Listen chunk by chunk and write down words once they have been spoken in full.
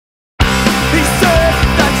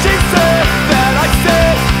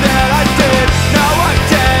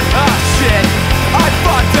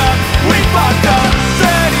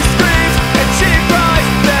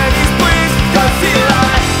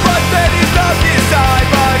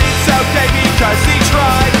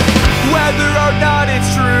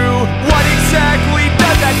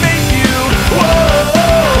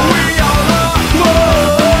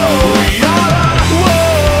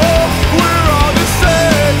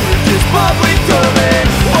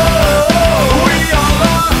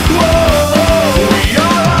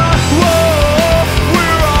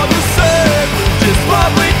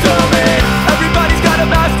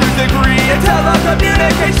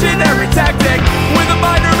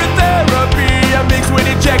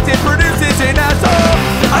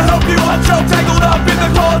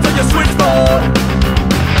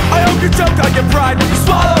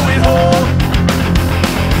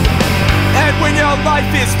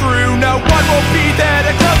through. No one will be there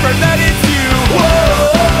to comfort that it's you.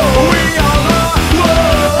 Whoa, we all are.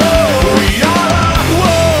 Whoa, we all are.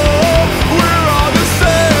 Whoa, we're all the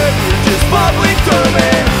same. We're just public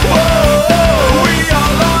domain. Whoa, we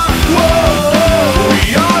all are. Whoa, we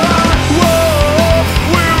all are. Whoa,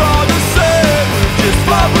 we're all the same. We're just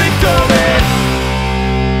public domain.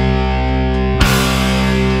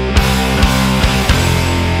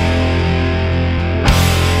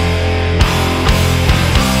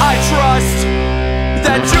 I trust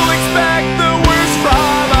that you'll expect the worst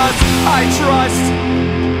from us. I trust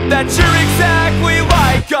that you're